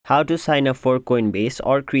How to sign up for Coinbase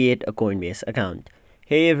or create a Coinbase account.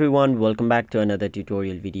 Hey everyone, welcome back to another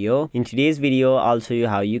tutorial video. In today's video, I'll show you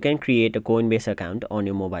how you can create a Coinbase account on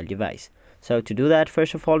your mobile device. So to do that,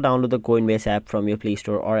 first of all, download the Coinbase app from your Play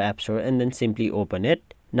Store or App Store and then simply open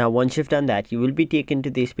it. Now once you've done that, you will be taken to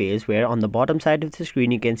this page where on the bottom side of the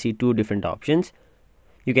screen you can see two different options.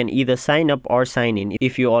 You can either sign up or sign in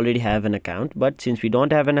if you already have an account, but since we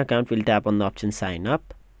don't have an account, we'll tap on the option sign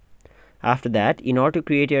up. After that, in order to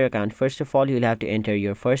create your account, first of all, you'll have to enter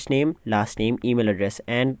your first name, last name, email address,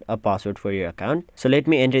 and a password for your account. So let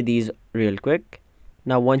me enter these real quick.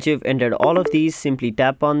 Now, once you've entered all of these, simply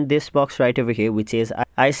tap on this box right over here, which says,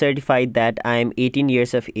 I certified that I am 18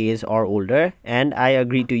 years of age or older, and I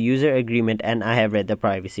agree to user agreement, and I have read the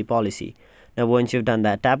privacy policy. Now, once you've done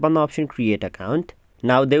that, tap on the option create account.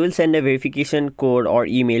 Now they will send a verification code or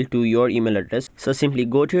email to your email address. So simply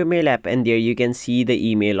go to your mail app and there you can see the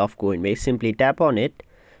email of Coinbase. Simply tap on it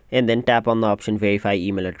and then tap on the option verify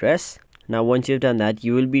email address. Now once you've done that,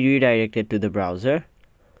 you will be redirected to the browser.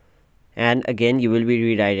 And again, you will be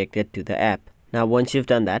redirected to the app. Now once you've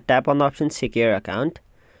done that, tap on the option secure account.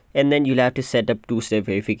 And then you'll have to set up two-step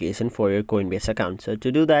verification for your Coinbase account. So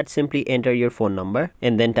to do that, simply enter your phone number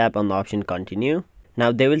and then tap on the option continue.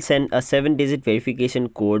 Now they will send a 7-digit verification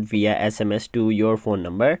code via SMS to your phone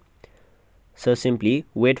number. So simply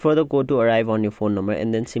wait for the code to arrive on your phone number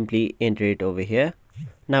and then simply enter it over here.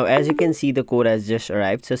 Now as you can see, the code has just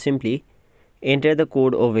arrived. So simply enter the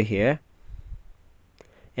code over here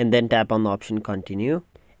and then tap on the option continue.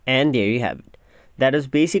 And there you have it. That is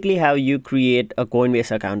basically how you create a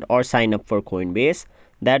Coinbase account or sign up for Coinbase.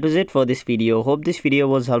 That was it for this video. Hope this video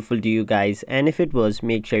was helpful to you guys, and if it was,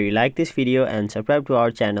 make sure you like this video and subscribe to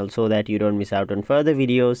our channel so that you don't miss out on further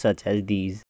videos such as these.